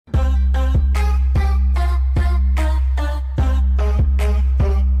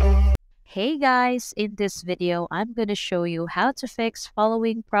Hey guys, in this video, I'm going to show you how to fix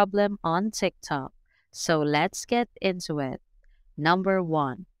following problem on TikTok. So let's get into it. Number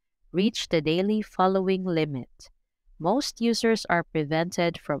 1. Reach the daily following limit. Most users are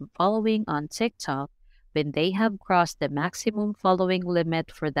prevented from following on TikTok when they have crossed the maximum following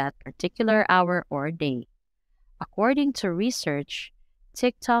limit for that particular hour or day. According to research,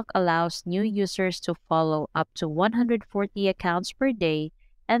 TikTok allows new users to follow up to 140 accounts per day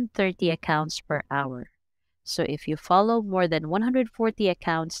and 30 accounts per hour. So if you follow more than 140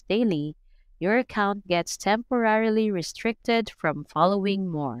 accounts daily, your account gets temporarily restricted from following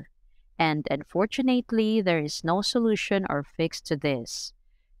more. And unfortunately, there is no solution or fix to this.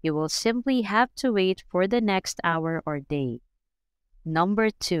 You will simply have to wait for the next hour or day. Number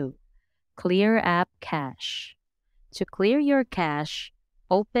 2. Clear app cache. To clear your cache,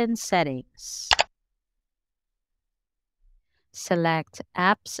 open Settings. Select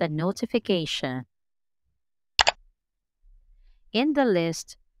Apps and Notification. In the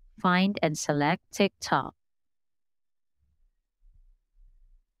list, find and select TikTok.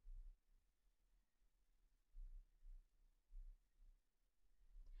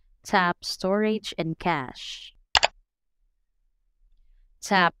 Tap Storage and Cache.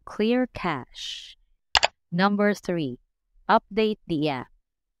 Tap Clear Cache. Number 3. Update the app.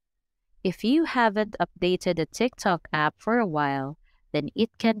 If you haven't updated the TikTok app for a while, then it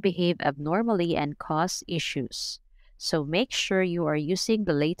can behave abnormally and cause issues. So make sure you are using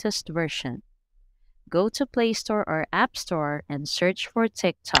the latest version. Go to Play Store or App Store and search for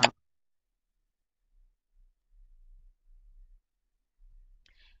TikTok.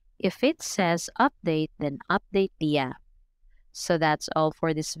 If it says update, then update the app. So that's all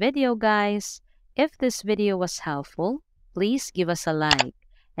for this video, guys. If this video was helpful, please give us a like.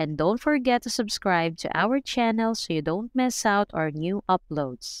 And don't forget to subscribe to our channel so you don't miss out our new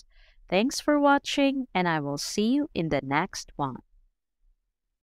uploads. Thanks for watching, and I will see you in the next one.